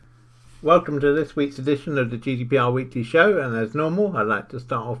Welcome to this week's edition of the GDPR Weekly Show, and as normal I'd like to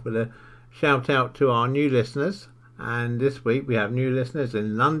start off with a shout out to our new listeners, and this week we have new listeners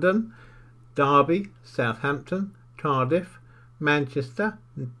in London, Derby, Southampton, Cardiff, Manchester,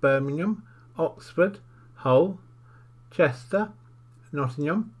 Birmingham, Oxford, Hull, Chester,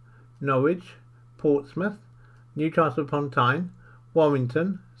 Nottingham, Norwich, Portsmouth, Newcastle upon Tyne,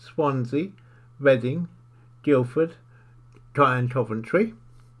 Warrington, Swansea, Reading, Guildford and Coventry.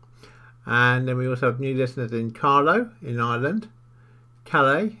 And then we also have new listeners in Carlow in Ireland,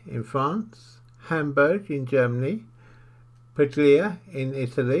 Calais in France, Hamburg in Germany, Puglia in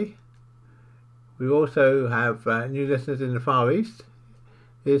Italy. We also have new listeners in the Far East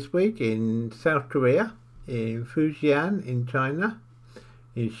this week, in South Korea, in Fujian in China,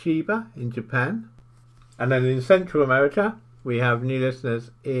 in Chiba in Japan. And then in Central America we have new listeners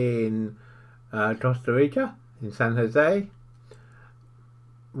in Costa Rica, in San Jose.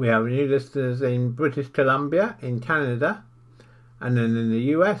 We have new listeners in British Columbia, in Canada. And then in the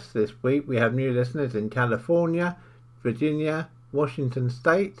US this week we have new listeners in California, Virginia, Washington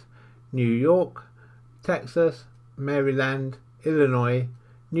State, New York, Texas, Maryland, Illinois,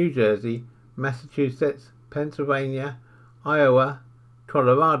 New Jersey, Massachusetts, Pennsylvania, Iowa,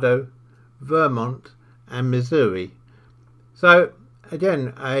 Colorado, Vermont and Missouri. So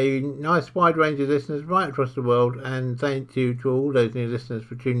again, a nice wide range of listeners right across the world, and thank you to all those new listeners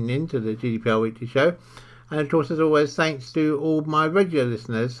for tuning in to the GDPR Weekly Show. And of course, as always, thanks to all my regular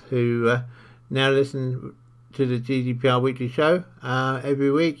listeners who now listen to the GDPR Weekly Show every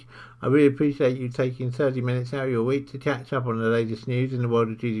week. I really appreciate you taking 30 minutes out of your week to catch up on the latest news in the world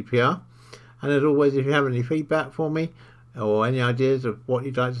of GDPR. And as always, if you have any feedback for me or any ideas of what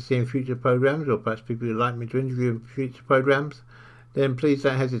you'd like to see in future programmes, or perhaps people who'd like me to interview in future programmes, then please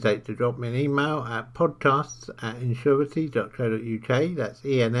don't hesitate to drop me an email at podcasts@insurety.co.uk. That's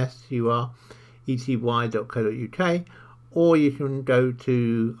ENSURETY.co.uk. Or you can go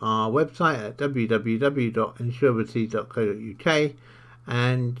to our website at www.insurety.co.uk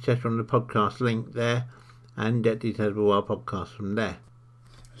and check on the podcast link there and get details of all our podcasts from there.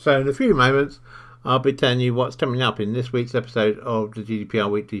 So in a few moments I'll be telling you what's coming up in this week's episode of the GDPR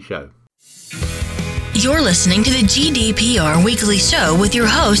Weekly Show. You're listening to the GDPR Weekly Show with your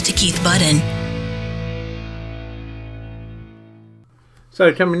host, Keith Budden.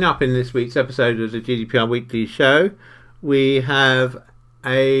 So coming up in this week's episode of the GDPR Weekly Show, we have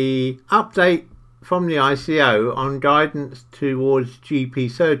a update from the ICO on guidance towards GP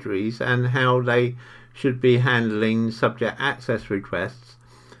surgeries and how they should be handling subject access requests.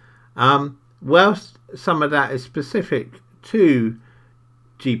 Whilst some of that is specific to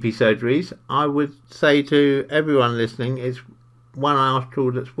GP surgeries, I would say to everyone listening, it's one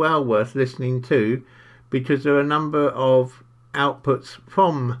article that's well worth listening to, because there are a number of outputs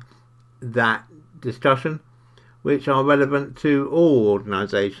from that discussion which are relevant to all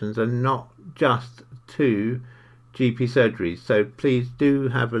organisations and not just to GP surgeries. So please do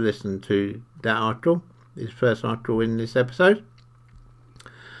have a listen to that article, this first article in this episode.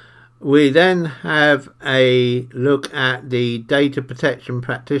 We then have a look at the Data Protection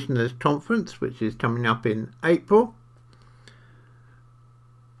Practitioners Conference, which is coming up in April.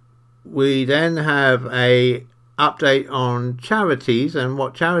 We then have a update on charities and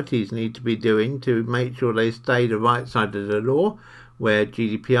what charities need to be doing to make sure they stay the right side of the law where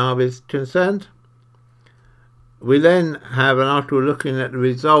GDPR is concerned. We then have an article looking at the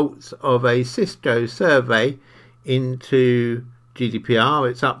results of a Cisco survey into GDPR,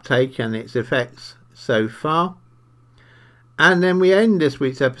 its uptake and its effects so far. And then we end this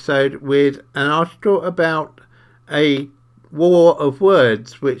week's episode with an article about a war of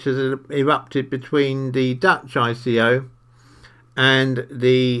words which has erupted between the Dutch ICO and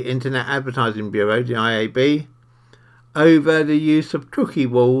the Internet Advertising Bureau, the IAB, over the use of cookie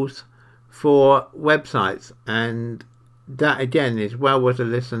walls for websites. And that again is well worth a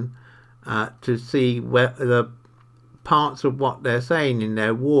listen to see where the parts of what they're saying in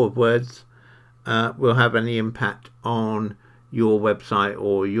their war of words will have any impact on your website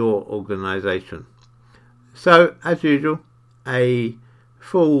or your organisation. So, as usual, a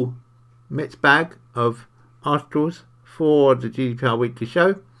full mixed bag of articles for the GDPR Weekly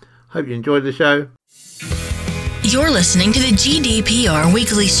Show. Hope you enjoyed the show. You're listening to the GDPR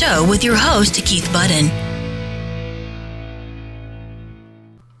Weekly Show with your host, Keith Budden.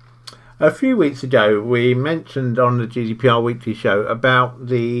 A few weeks ago, we mentioned on the GDPR Weekly Show about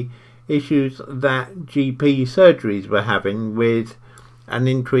the issues that GP surgeries were having with an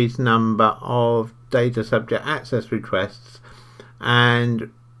increased number of data subject access requests, and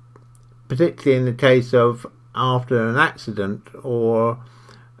particularly in the case of after an accident or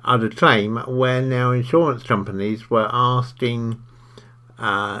other claim where now insurance companies were asking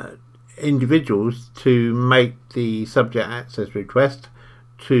individuals to make the subject access request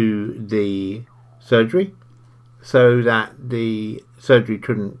to the surgery so that the surgery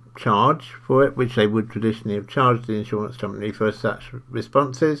couldn't charge for it, which they would traditionally have charged the insurance company for such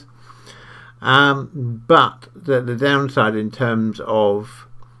responses. But the downside in terms of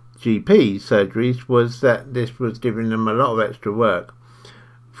GP surgeries was that this was giving them a lot of extra work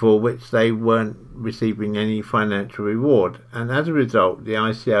for which they weren't receiving any financial reward. And as a result, the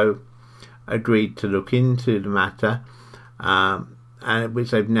ICO agreed to look into the matter, and which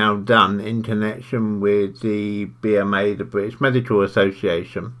they've now done in connection with the BMA, the British Medical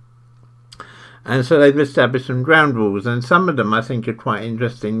Association. And so they've established some ground rules, and some of them I think are quite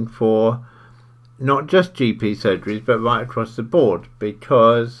interesting for not just GP surgeries but right across the board,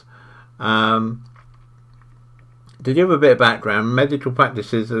 because to give a bit of background, medical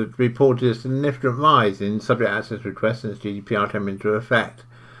practices have reported a significant rise in subject access requests since GDPR came into effect.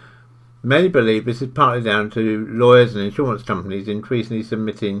 Many believe this is partly down to lawyers and insurance companies increasingly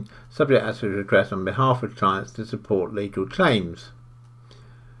submitting subject access requests on behalf of clients to support legal claims.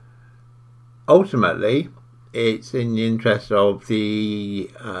 Ultimately, it's in the interest of the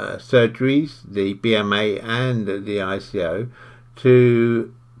surgeries, the BMA and the ICO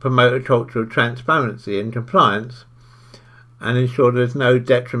to promote a culture of transparency and compliance and ensure there's no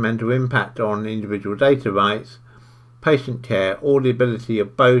detrimental impact on individual data rights, patient care, or the ability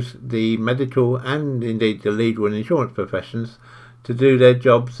of both the medical and indeed the legal and insurance professions to do their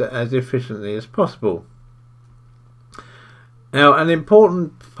jobs as efficiently as possible. Now, an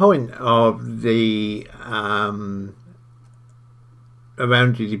important point of the around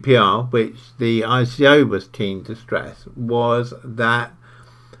GDPR, which the ICO was keen to stress, was that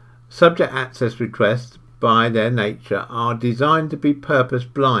subject access requests by their nature are designed to be purpose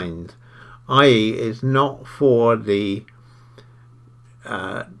blind, i.e. it's not for the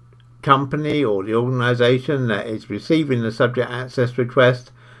company or the organisation that is receiving the subject access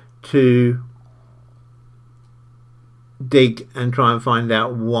request to dig and try and find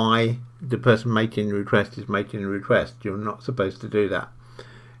out why the person making the request is making the request. You're not supposed to do that.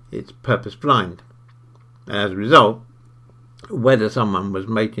 It's purpose blind. As a result, whether someone was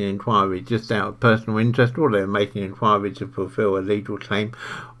making an inquiry just out of personal interest or they were making an inquiry to fulfil a legal claim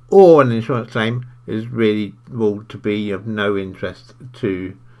or an insurance claim is really ruled to be of no interest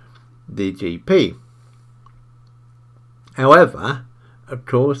to the GP. However, of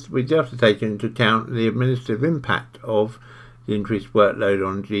course, we do have to take into account the administrative impact of the increased workload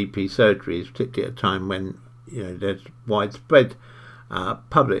on GP surgeries, particularly at a time when there's widespread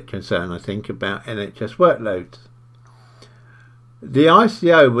public concern, I think, about NHS workloads. The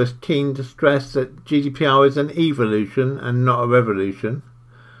ICO was keen to stress that GDPR is an evolution and not a revolution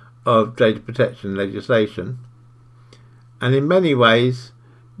of data protection legislation, and in many ways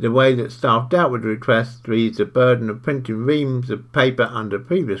the way that staff dealt with requests to ease the burden of printing reams of paper under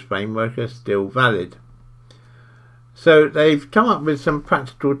previous framework are still valid. So they've come up with some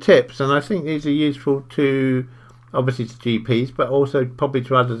practical tips, and I think these are useful to obviously to GPs but also probably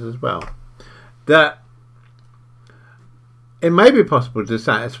to others as well. That it may be possible to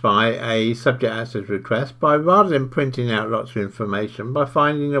satisfy a subject access request by, rather than printing out lots of information, by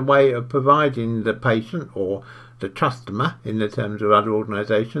finding a way of providing the patient or the customer, in the terms of other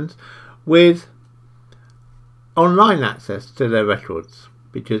organisations, with online access to their records.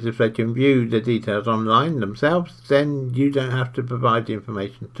 Because if they can view the details online themselves, then you don't have to provide the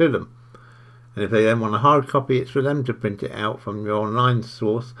information to them. And if they then want a hard copy, it's for them to print it out from your online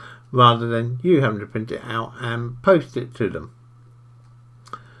source rather than you having to print it out and post it to them.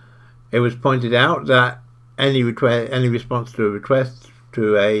 It was pointed out that any response to a request,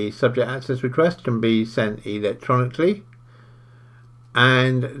 to a subject access request, can be sent electronically,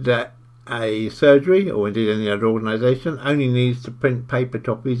 and that a surgery, or indeed any other organisation, only needs to print paper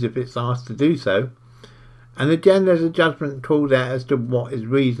copies if it's asked to do so. And again, there's a judgment call there as to what is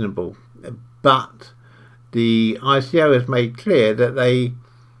reasonable. But the ICO has made clear that they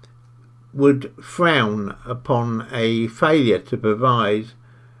would frown upon a failure to provide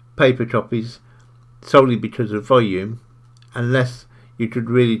paper copies solely because of volume, unless you could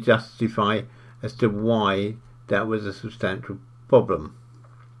really justify as to why that was a substantial problem.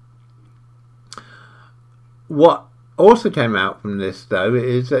 What also came out from this, though,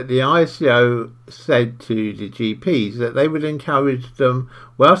 is that the ICO said to the GPs that they would encourage them,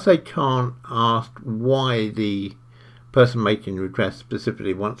 whilst they can't ask why the person making the request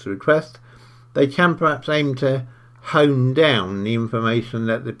specifically wants the request, they can perhaps aim to hone down the information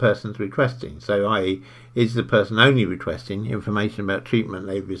that the person's requesting. So, i.e., is the person only requesting information about treatment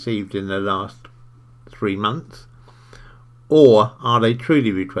they've received in the last 3 months, or are they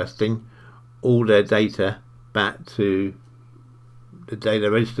truly requesting all their data back to the day they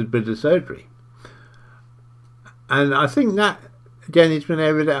registered with the surgery? And I think that, again, is an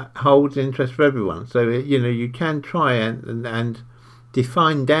area that holds interest for everyone. So, you can try and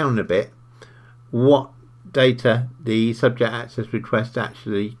define down a bit what data the subject access request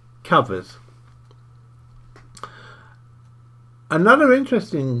actually covers. Another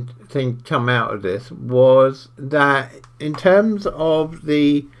interesting thing to come out of this was that in terms of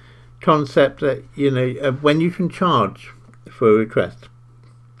the concept that, of when you can charge for a request,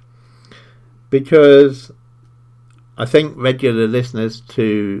 because I think regular listeners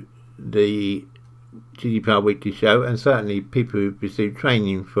to the GDPR Weekly Show, and certainly people who've received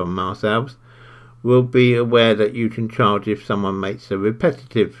training from ourselves, will be aware that you can charge if someone makes a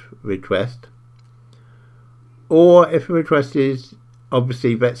repetitive request, or if a request is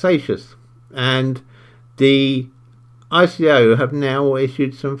obviously vexatious. And the ICO have now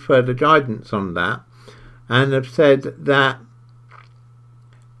issued some further guidance on that, and have said that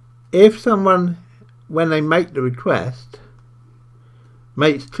if someone, when they make the request,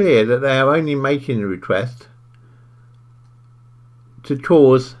 makes clear that they are only making the request to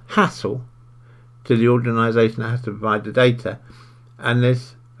cause hassle to the organisation that has to provide the data, and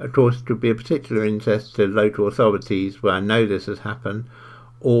this, of course, could be a particular interest to local authorities where I know this has happened,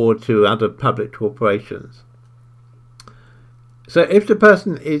 or to other public corporations. So if the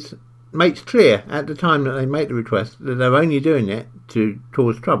person makes clear at the time that they make the request that they're only doing it to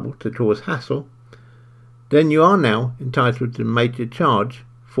cause trouble, to cause hassle, then you are now entitled to make a charge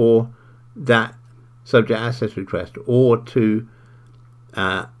for that subject access request, or to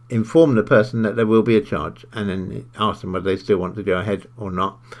inform the person that there will be a charge, and then ask them whether they still want to go ahead or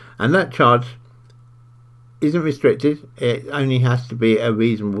not. And that charge isn't restricted. It only has to be a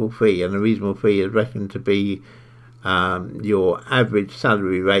reasonable fee, and a reasonable fee is reckoned to be your average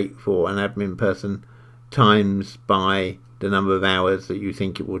salary rate for an admin person times by the number of hours that you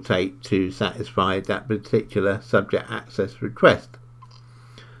think it will take to satisfy that particular subject access request.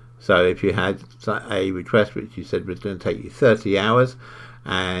 So if you had a request which you said was going to take you 30 hours,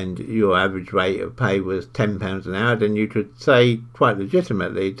 and your average rate of pay was £10 an hour, then you could say quite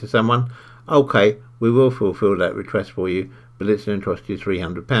legitimately to someone, okay, we will fulfil that request for you, but it's going to cost you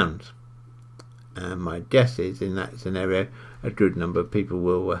 £300. And my guess is, in that scenario, a good number of people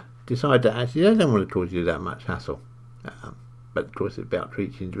will decide that actually they don't want to cause you that much hassle. But of course it's about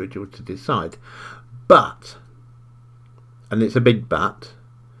each individual to decide. But, and it's a big but,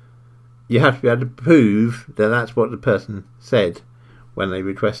 you have to be able to prove that that's what the person said when they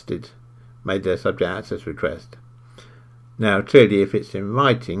made their subject access request. Now, clearly, if it's in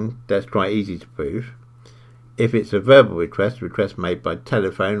writing, that's quite easy to prove. If it's a verbal request made by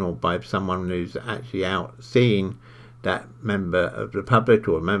telephone, or by someone who's actually out seeing that member of the public,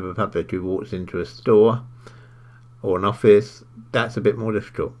 or a member of the public who walks into a store or an office, that's a bit more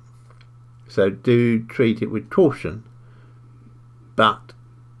difficult. So do treat it with caution. But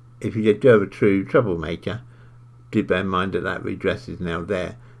if you do have a true troublemaker, do bear in mind that that redress is now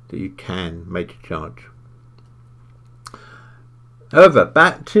there, that you can make a charge. However,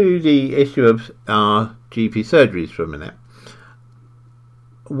 back to the issue of our GP surgeries for a minute.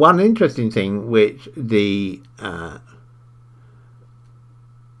 One interesting thing which the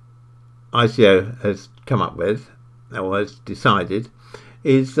ICO has come up with, or has decided,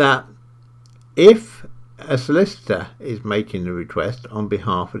 is that if a solicitor is making the request on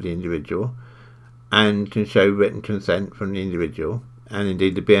behalf of the individual and can show written consent from the individual, and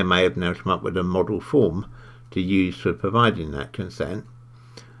indeed the BMA have now come up with a model form to use for providing that consent,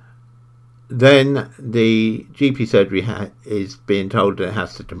 then the GP surgery is being told that it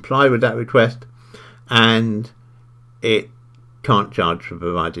has to comply with that request, and it can't charge for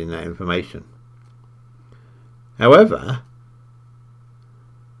providing that information. However,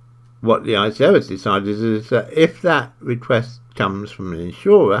 what the ICO has decided is that if that request comes from an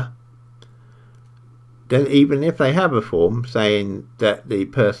insurer, then even if they have a form saying that the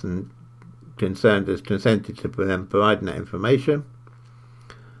person concerned has consented to them providing that information,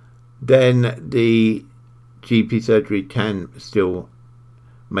 then the GP surgery can still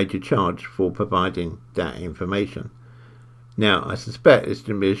make a charge for providing that information. Now, I suspect it's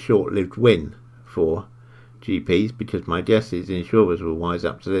going to be a short-lived win for GPs, because my guess is insurers will wise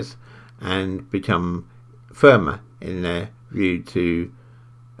up to this and become firmer in their view to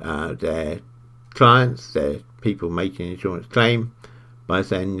their clients, their people making an insurance claim, by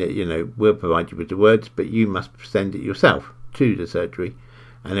saying that, we'll provide you with the words, but you must send it yourself to the surgery.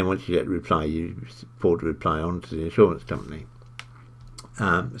 And then once you get a reply, you forward the reply on to the insurance company.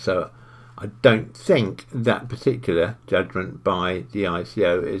 So I don't think that particular judgment by the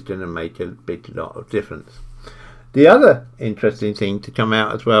ICO is going to make a big lot of difference. The other interesting thing to come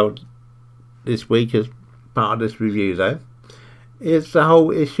out as well this week as part of this review, though, is the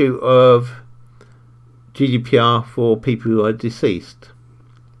whole issue of GDPR for people who are deceased.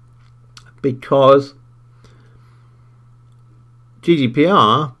 Because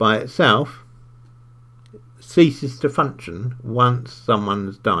GDPR by itself ceases to function once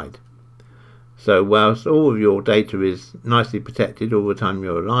someone's died. So whilst all of your data is nicely protected all the time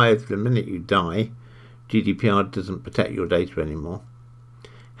you're alive, the minute you die, GDPR doesn't protect your data anymore.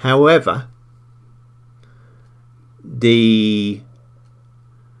 However, the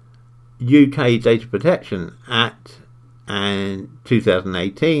UK Data Protection Act and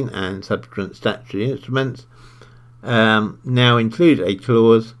 2018 and subsequent statutory instruments now include a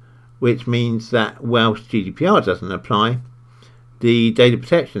clause which means that whilst GDPR doesn't apply, the Data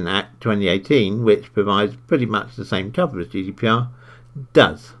Protection Act 2018, which provides pretty much the same cover as GDPR,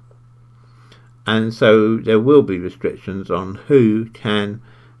 does. And so there will be restrictions on who can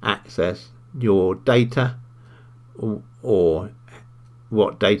access your data or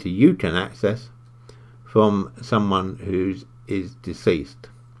what data you can access from someone who is deceased.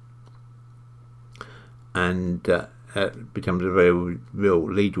 And it becomes a very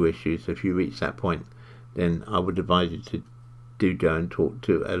real legal issue. So if you reach that point, then I would advise you to do go and talk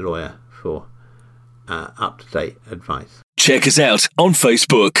to a lawyer for up-to-date advice. Check us out on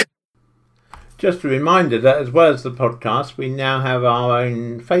Facebook. Just a reminder that as well as the podcast, we now have our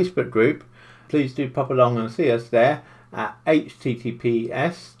own Facebook group. Please do pop along and see us there at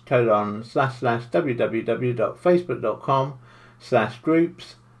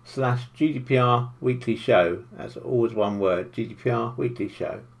https://www.facebook.com/groups/GDPR Weekly Show. That's always one word, GDPR Weekly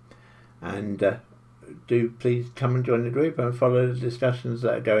Show. And do please come and join the group and follow the discussions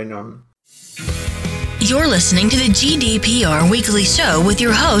that are going on. You're listening to the GDPR Weekly Show with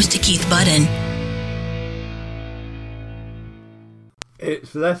your host, Keith Budden.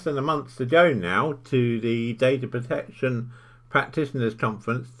 It's less than a month to go now to the Data Protection Practitioners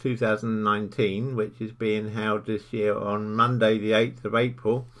Conference 2019, which is being held this year on Monday the 8th of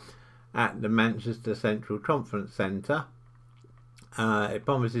April at the Manchester Central Conference Centre. It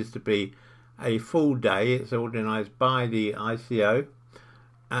promises to be a full day. It's organised by the ICO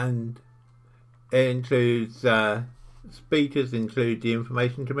and it includes speakers include the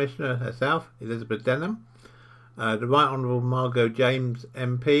Information Commissioner herself, Elizabeth Denham, the Right Honourable Margot James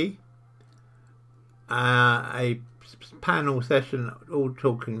MP, a panel session all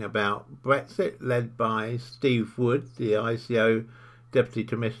talking about Brexit led by Steve Wood, the ICO Deputy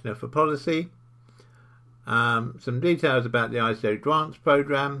Commissioner for Policy, some details about the ICO Grants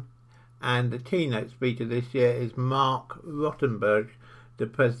Programme, and the keynote speaker this year is Mark Rottenberg, the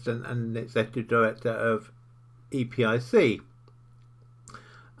President and Executive Director of EPIC.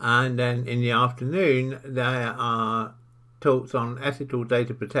 And then in the afternoon there are talks on ethical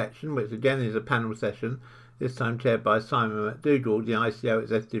data protection, which again is a panel session, this time chaired by Simon McDougall, the ICO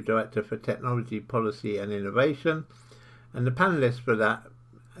Executive Director for Technology, Policy and Innovation. And the panellists for that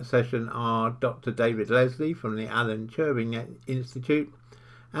session are Dr. David Leslie from the Alan Turing Institute,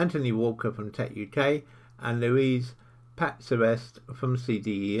 Anthony Walker from Tech UK, and Louise Patzerest from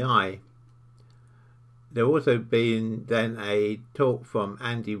CDEI. There will also been then a talk from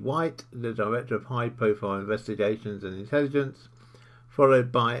Andy White, the Director of High Profile Investigations and Intelligence,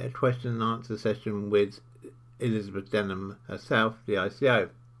 followed by a question and answer session with Elizabeth Denham herself, the ICO.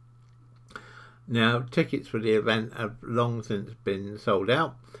 Now, tickets for the event have long since been sold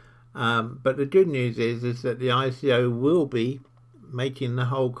out, but the good news is that the ICO will be making the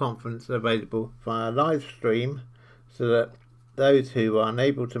whole conference available via live stream, so that those who are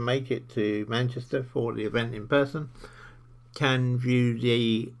unable to make it to Manchester for the event in person can view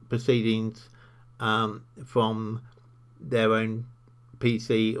the proceedings from their own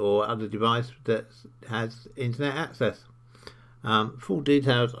PC or other device that has internet access. Full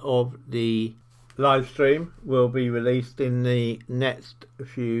details of the live stream will be released in the next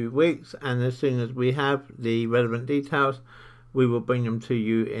few weeks, and as soon as we have the relevant details, we will bring them to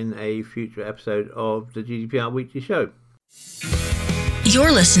you in a future episode of the GDPR Weekly Show.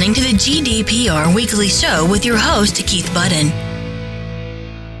 You're listening to the GDPR Weekly Show with your host, Keith Budden.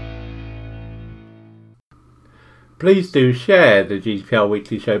 Please do share the GDPR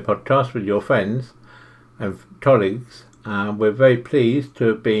Weekly Show podcast with your friends and colleagues. We're very pleased to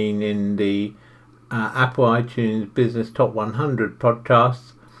have been in the Apple iTunes Business Top 100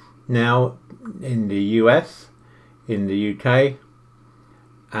 podcasts now in the US, in the UK,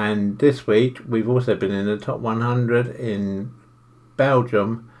 and this week we've also been in the top 100 in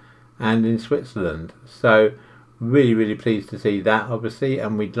Belgium and in Switzerland. So really, really pleased to see that, obviously,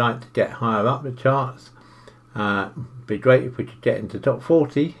 and we'd like to get higher up the charts. Be great if we could get into top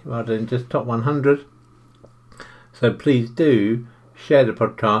 40 rather than just top 100. So please do share the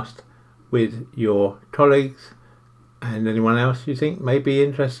podcast with your colleagues and anyone else you think may be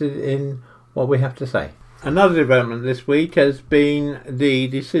interested in what we have to say. Another development this week has been the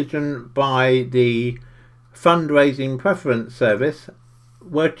decision by the Fundraising Preference Service,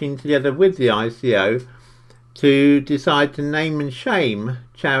 working together with the ICO, to decide to name and shame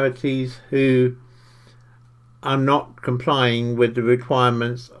charities who are not complying with the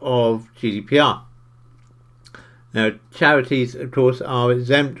requirements of GDPR. Now, charities, of course, are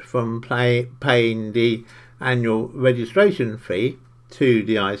exempt from paying the annual registration fee to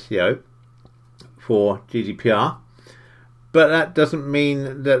the ICO for GDPR, but that doesn't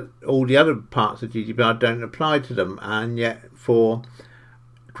mean that all the other parts of GDPR don't apply to them, and yet for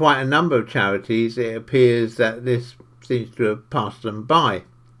quite a number of charities it appears that this seems to have passed them by.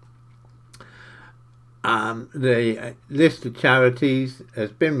 The list of charities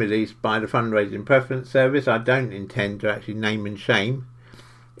has been released by the Fundraising Preference Service. I don't intend to actually name and shame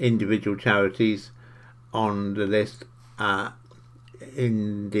individual charities on the list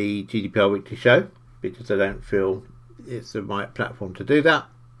in the GDPR Weekly Show, because I don't feel it's the right platform to do that.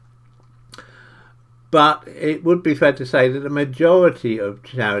 But it would be fair to say that the majority of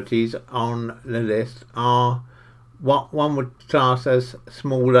charities on the list are what one would class as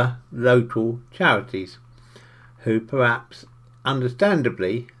smaller local charities, who perhaps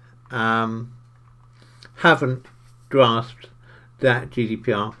understandably haven't grasped that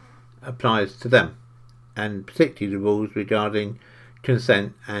GDPR applies to them, and particularly the rules regarding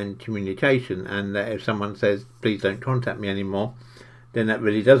consent and communication, and that if someone says please don't contact me anymore, then that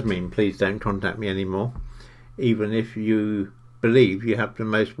really does mean please don't contact me anymore, even if you believe you have the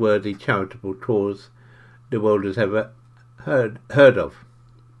most worthy charitable cause the world has ever heard of.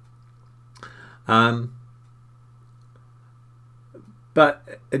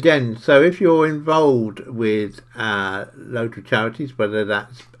 But again, so if you're involved with local charities, whether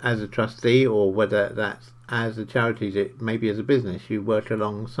that's as a trustee or whether that's as a charity that maybe as a business you work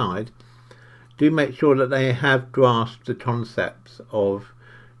alongside, do make sure that they have grasped the concepts of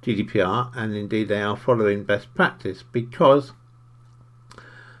GDPR, and indeed they are following best practice, because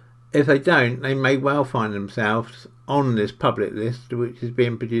if they don't, they may well find themselves on this public list which is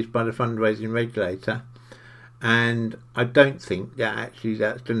being produced by the fundraising regulator, and I don't think that actually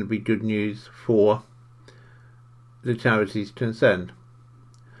that's going to be good news for the charities concerned.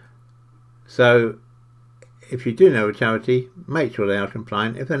 So if you do know a charity, make sure they are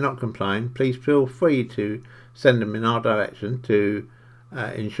compliant. If they're not compliant, please feel free to send them in our direction to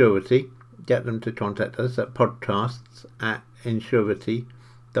Insurity. Get them to contact us at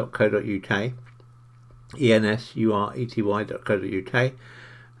podcasts@insurity.co.uk, ensurety.co.uk,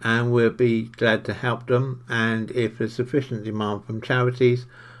 and we'll be glad to help them. And if there's sufficient demand from charities,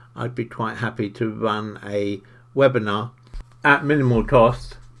 I'd be quite happy to run a webinar at minimal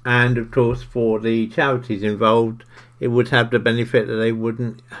cost. And of course, for the charities involved, it would have the benefit that they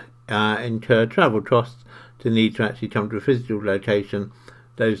wouldn't incur travel costs to need to actually come to a physical location.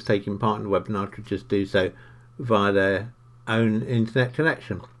 Those taking part in the webinar could just do so via their own internet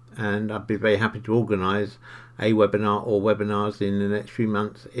connection. And I'd be very happy to organise a webinar or webinars in the next few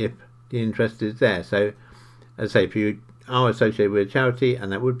months if the interest is there. So, as I say, if you are associated with a charity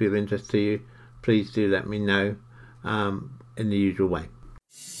and that would be of interest to you, please do let me know in the usual way.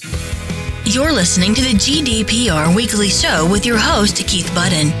 You're listening to the GDPR Weekly Show with your host, Keith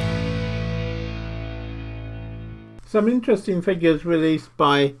Budden. Some interesting figures released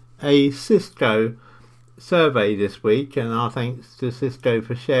by a Cisco survey this week, and our thanks to Cisco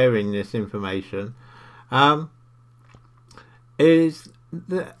for sharing this information,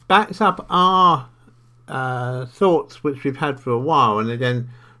 backs up our thoughts which we've had for a while. And again,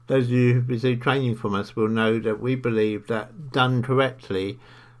 those of you who've received training from us will know that we believe that done correctly,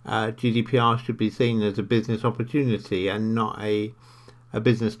 GDPR should be seen as a business opportunity and not a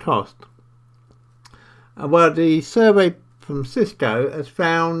business cost. Well, the survey from Cisco has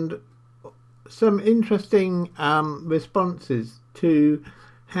found some interesting responses to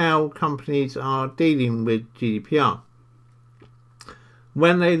how companies are dealing with GDPR.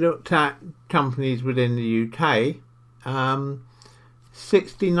 When they looked at companies within the UK,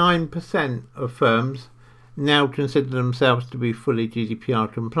 69% of firms now consider themselves to be fully GDPR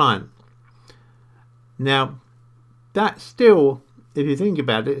compliant. Now, that's still, if you think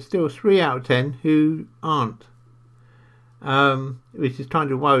about it, still 3 out of 10 who aren't. Which is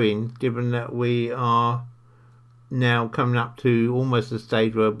kind of worrying, given that we are now coming up to almost a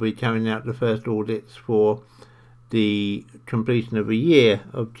stage where we're carrying out the first audits for the completion of a year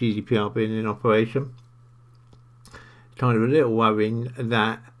of GDPR being in operation. It's kind of a little worrying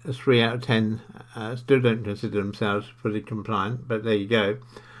that 3 out of 10 still don't consider themselves fully compliant, but there you go.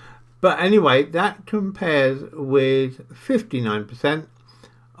 But anyway, that compares with 59%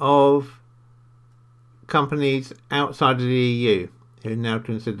 of companies outside of the EU who now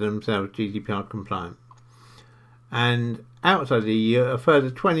consider themselves GDPR compliant. And outside the EU, a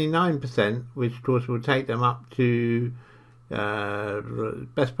further 29%, which of course will take them up to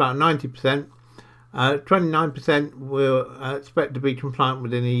best part of 90%. 29% will expect to be compliant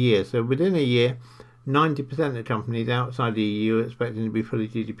within a year. So within a year, 90% of companies outside the EU are expecting to be fully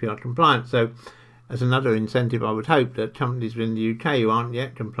GDPR compliant. So as another incentive, I would hope that companies in the UK who aren't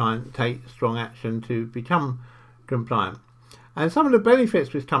yet compliant take strong action to become compliant. And some of the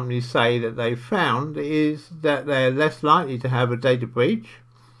benefits which companies say that they've found is that they're less likely to have a data breach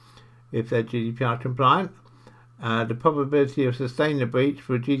if they're GDPR compliant. The probability of sustaining a breach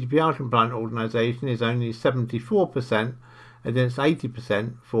for a GDPR compliant organisation is only 74% against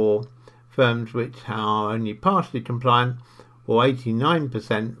 80% for firms which are only partially compliant, or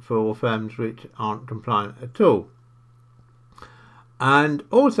 89% for firms which aren't compliant at all. And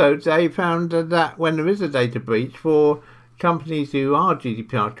also they found that when there is a data breach for companies who are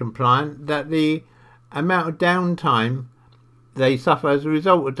GDPR compliant, that the amount of downtime they suffer as a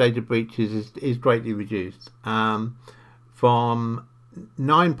result of data breaches is greatly reduced, from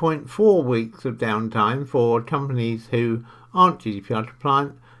 9.4 weeks of downtime for companies who aren't GDPR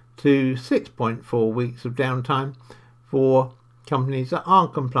compliant to 6.4 weeks of downtime for companies that are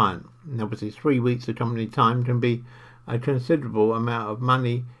compliant. And obviously 3 weeks of company time can be a considerable amount of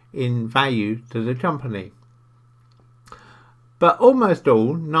money in value to the company. But almost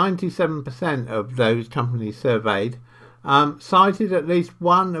all, 97% of those companies surveyed, cited at least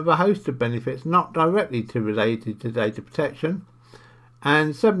one of a host of benefits not directly related to data protection,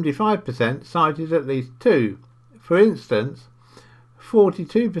 and 75% cited at least two. For instance,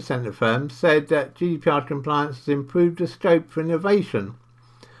 42% of firms said that GDPR compliance has improved the scope for innovation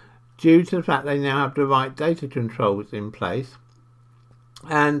due to the fact they now have the right data controls in place.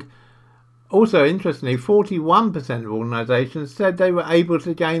 And also, interestingly, 41% of organisations said they were able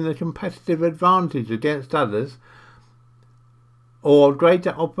to gain a competitive advantage against others or greater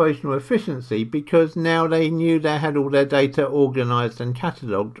operational efficiency because now they knew they had all their data organised and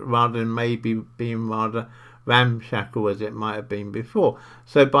catalogued rather than maybe being rather ramshackle as it might have been before.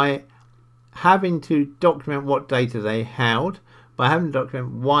 So by having to document what data they held, by having to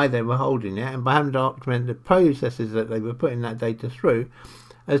document why they were holding it, and by having to document the processes that they were putting that data through,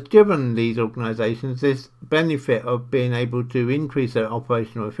 has given these organisations this benefit of being able to increase their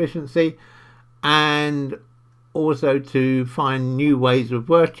operational efficiency and also to find new ways of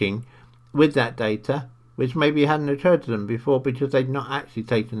working with that data, which maybe hadn't occurred to them before because they'd not actually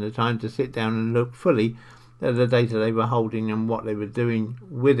taken the time to sit down and look fully at the data they were holding and what they were doing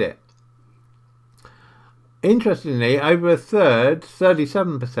with it. Interestingly, over a third,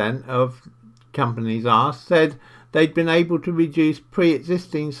 37% of companies asked, said they'd been able to reduce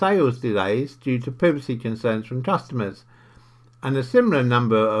pre-existing sales delays due to privacy concerns from customers. And a similar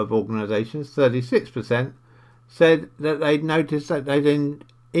number of organisations, 36%, said that they'd noticed that they'd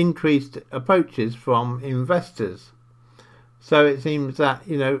increased approaches from investors. So it seems that,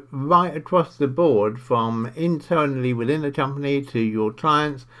 right across the board, from internally within the company to your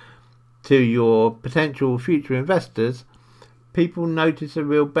clients to your potential future investors, people notice a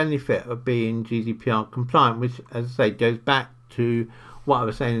real benefit of being GDPR compliant, which, as I say, goes back to what I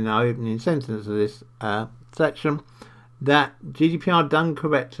was saying in our opening sentence of this section, that GDPR done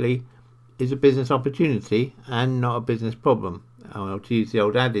correctly is a business opportunity and not a business problem. I'll to use the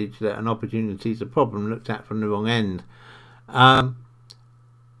old adage that an opportunity is a problem looked at from the wrong end.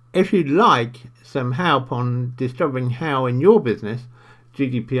 If you'd like some help on discovering how in your business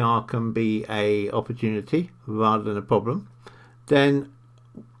GDPR can be a opportunity rather than a problem, then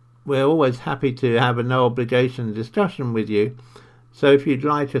we're always happy to have a no obligation discussion with you. So if you'd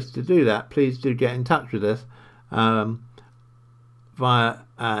like us to do that, please do get in touch with us via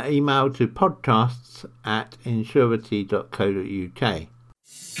email to podcasts@insurity.co.uk.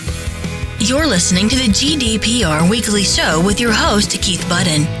 You're listening to the GDPR Weekly Show with your host, Keith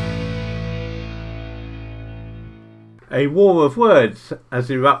Budden. A war of words has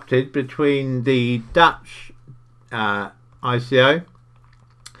erupted between the Dutch ICO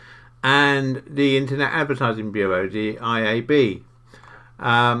and the Internet Advertising Bureau, the IAB,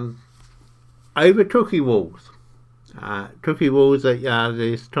 over cookie walls. Cookie walls are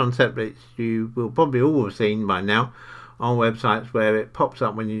this concept that you will probably all have seen by now on websites, where it pops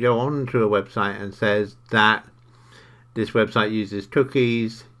up when you go onto a website and says that this website uses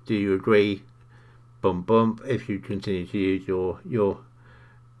cookies. Do you agree? Boom, boom. If you continue to use your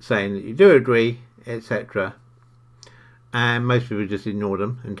saying that you do agree, etc. And most people just ignore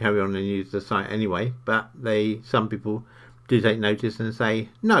them and carry on and use the site anyway. But some people do take notice and say,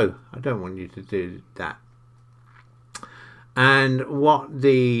 no, I don't want you to do that. And what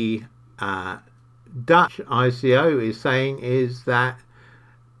the Dutch ICO is saying is that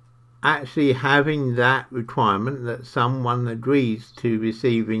actually having that requirement that someone agrees to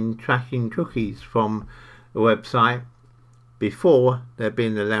receiving tracking cookies from a website before they're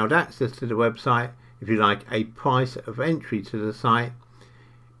being allowed access to the website, if you like, a price of entry to the site,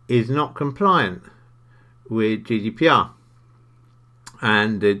 is not compliant with GDPR.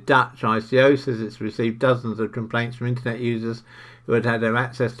 And the Dutch ICO says it's received dozens of complaints from internet users who had their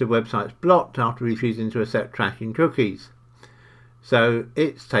access to websites blocked after refusing to accept tracking cookies. So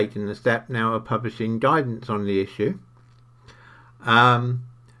it's taken the step now of publishing guidance on the issue. And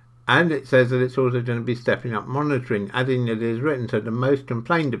it says that it's also going to be stepping up monitoring, adding that it is written to the most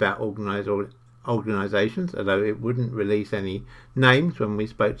complained about organisations, although it wouldn't release any names when we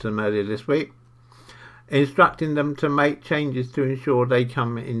spoke to them earlier this week, instructing them to make changes to ensure they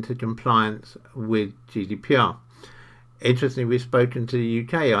come into compliance with GDPR. Interestingly, we've spoken to the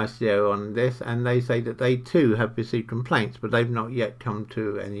UK ICO on this, and they say that they too have received complaints, but they've not yet come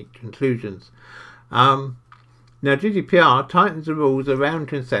to any conclusions. Now, GDPR tightens the rules around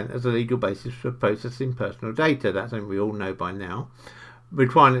consent as a legal basis for processing personal data. That's something we all know by now,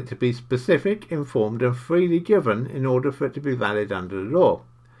 requiring it to be specific, informed, and freely given in order for it to be valid under the law.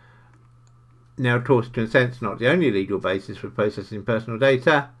 Now, of course, consent's not the only legal basis for processing personal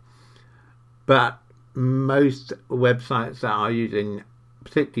data, but most websites that are using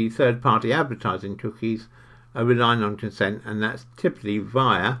particularly third-party advertising cookies are relying on consent, and that's typically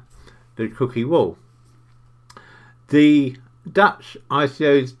via the cookie wall. The Dutch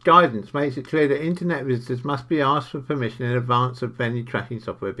ICO's guidance makes it clear that internet visitors must be asked for permission in advance of any tracking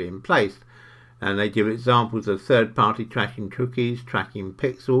software being placed. And they give examples of third-party tracking cookies, tracking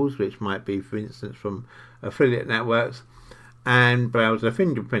pixels, which might be, for instance, from affiliate networks, and browser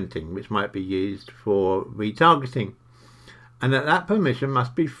fingerprinting, which might be used for retargeting. And that permission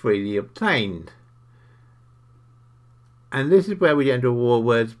must be freely obtained. And this is where we get into war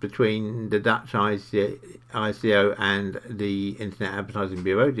words between the Dutch ICO and the Internet Advertising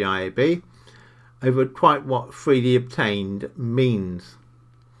Bureau, the IAB, over quite what freely obtained means.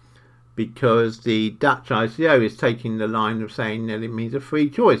 Because the Dutch ICO is taking the line of saying that it means a free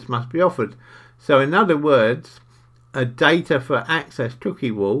choice must be offered. So in other words, a data for access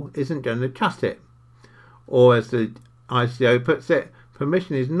cookie wall isn't going to cut it. Or as the ICO puts it,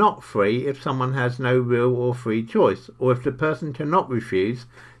 permission is not free if someone has no real or free choice, or if the person cannot refuse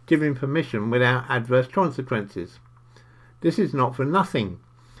giving permission without adverse consequences. This is not for nothing.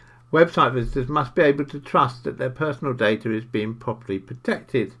 Website visitors must be able to trust that their personal data is being properly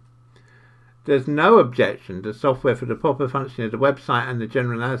protected. There's no objection to software for the proper functioning of the website and the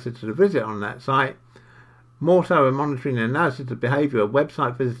general analysis of the visit on that site. More so, a monitoring and analysis of the behaviour of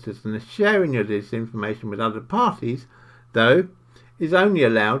website visitors and the sharing of this information with other parties, though, is only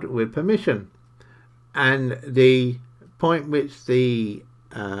allowed with permission. And the point which the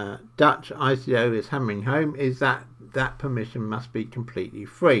Dutch ICO is hammering home is that that permission must be completely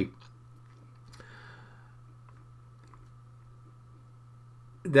free.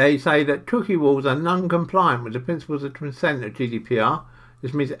 They say that cookie walls are non-compliant with the principles of consent of GDPR.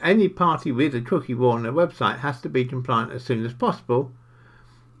 This means that any party with a cookie wall on their website has to be compliant as soon as possible,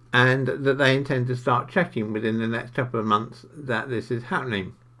 and that they intend to start checking within the next couple of months that this is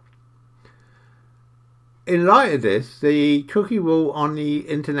happening. In light of this, the cookie wall on the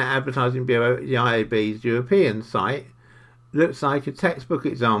Internet Advertising Bureau, the IAB's European site, looks like a textbook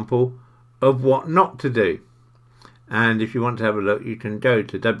example of what not to do. And if you want to have a look, you can go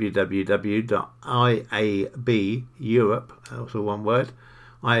to www.iabeurope, also one word,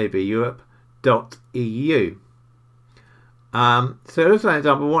 iabeurope.eu. So that's an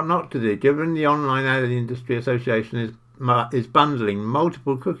example of what not to do. Given the Online Ad Industry Association is bundling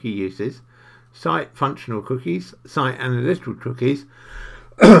multiple cookie uses, site functional cookies, site analytical cookies,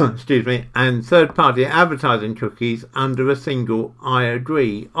 excuse me, and third-party advertising cookies under a single I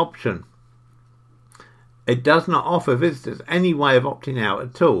agree option. It does not offer visitors any way of opting out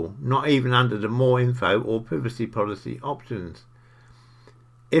at all, not even under the more info or privacy policy options.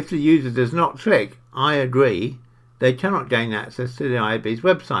 if the user does not click I agree, they cannot gain access to the IAB's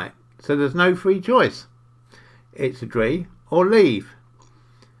website. So there's no free choice. It's agree or leave.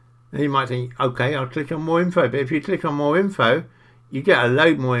 And you might think, okay, I'll click on more info. But if you click on more info, you get a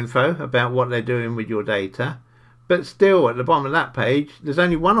load more info about what they're doing with your data. But still, at the bottom of that page, there's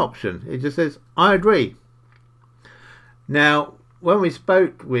only one option. It just says, I agree. Now, when we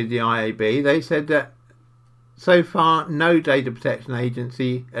spoke with the IAB, they said that so far no data protection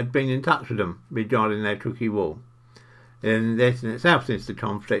agency had been in touch with them regarding their cookie wall. And this in itself seems to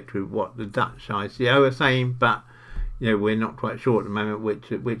conflict with what the Dutch ICO are saying, but we're not quite sure at the moment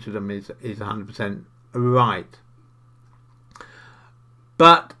which of them is 100% right.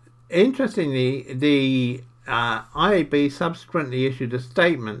 But interestingly, the IAB subsequently issued a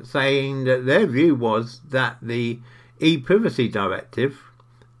statement saying that their view was that the e-privacy directive,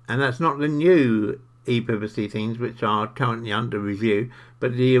 and that's not the new e-privacy things which are currently under review,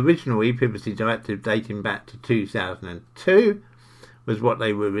 but the original e-privacy directive dating back to 2002 was what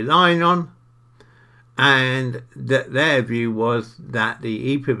they were relying on, and that their view was that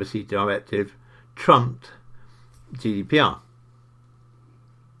the e-privacy directive trumped GDPR.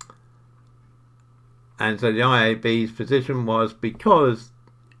 And so the IAB's position was, because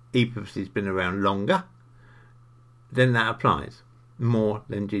e-privacy has been around longer, then that applies more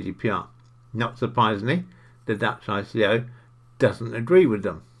than GDPR. Not surprisingly, the Dutch ICO doesn't agree with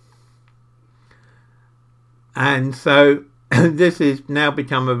them. And so this has now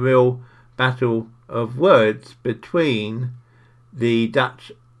become a real battle of words between the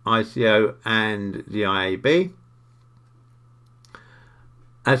Dutch ICO and the IAB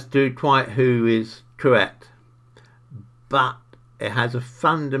as to quite who is correct. But it has a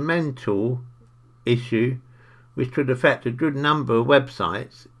fundamental issue which could affect a good number of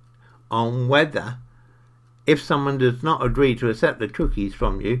websites on whether, if someone does not agree to accept the cookies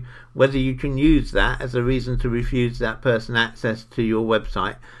from you, whether you can use that as a reason to refuse that person access to your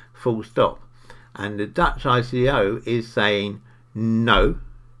website, full stop. And the Dutch ICO is saying no,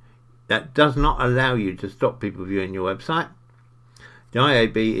 that does not allow you to stop people viewing your website. The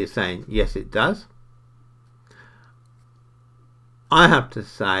IAB is saying yes, it does. I have to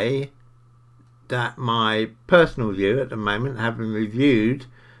say that my personal view at the moment, having reviewed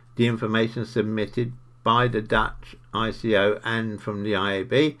the information submitted by the Dutch ICO and from the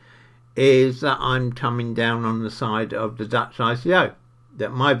IAB, is that I'm coming down on the side of the Dutch ICO.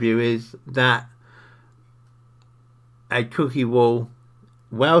 That my view is that a cookie wall,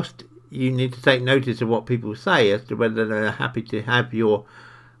 whilst you need to take notice of what people say as to whether they're happy to have your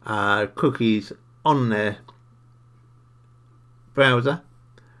cookies on their browser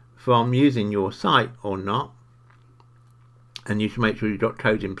from using your site or not, and you should make sure you've got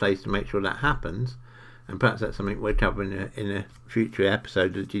code in place to make sure that happens, and perhaps that's something we're covering in a future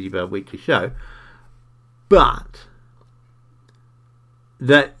episode of the GDPR Weekly Show, but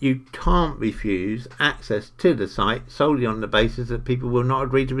that you can't refuse access to the site solely on the basis that people will not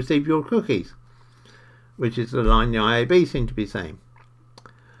agree to receive your cookies, which is the line the IAB seem to be saying.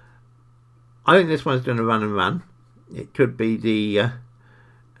 I think this one's going to run and run. It could be the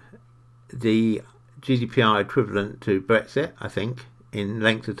GDPR equivalent to Brexit, I think, in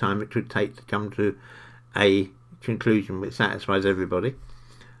length of time it could take to come to a conclusion which satisfies everybody.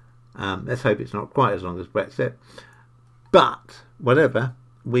 Let's hope it's not quite as long as Brexit. But, whatever,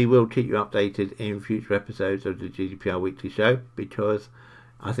 we will keep you updated in future episodes of the GDPR Weekly Show, because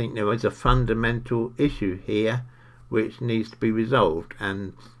I think there is a fundamental issue here which needs to be resolved,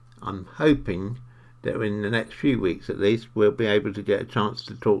 and I'm hoping that in the next few weeks at least we'll be able to get a chance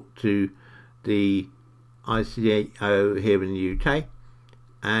to talk to the ICO here in the UK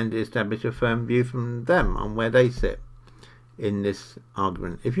and establish a firm view from them on where they sit in this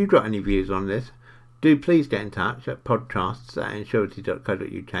argument. If you've got any views on this, do please get in touch at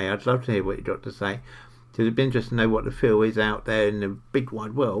podcasts@insurity.co.uk. I'd love to hear what you've got to say, because it'd be interesting to know what the feel is out there in the big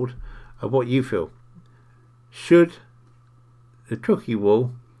wide world of what you feel. Should the cookie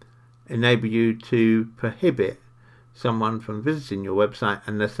wall enable you to prohibit someone from visiting your website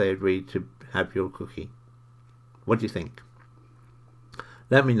unless they agree to have your cookie? What do you think?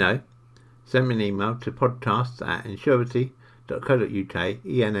 Let me know. Send me an email to podcasts@insurity.co.uk,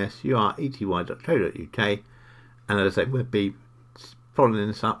 ensurety.co.uk, and as I say, we'll be following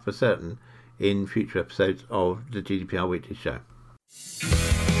this up for certain in future episodes of the GDPR Weekly Show.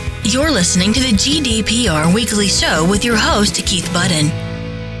 You're listening to the GDPR Weekly Show with your host, Keith Budden.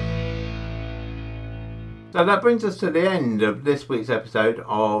 So that brings us to the end of this week's episode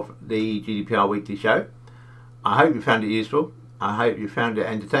of the GDPR Weekly Show. I hope you found it useful. I hope you found it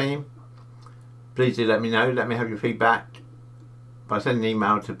entertaining. Please do let me know. Let me have your feedback by sending an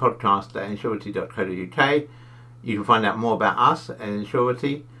email to podcast@insurity.co.uk. You can find out more about us at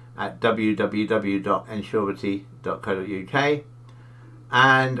Insurity at www.insurity.co.uk.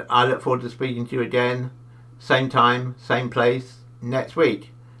 And I look forward to speaking to you again, same time, same place, next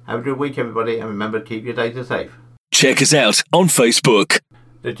week. Have a good week, everybody, and remember to keep your data safe. Check us out on Facebook.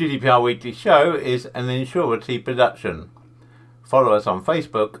 The GDPR Weekly Show is an Insurity production. Follow us on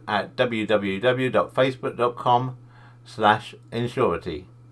Facebook at www.facebook.com/Insurity.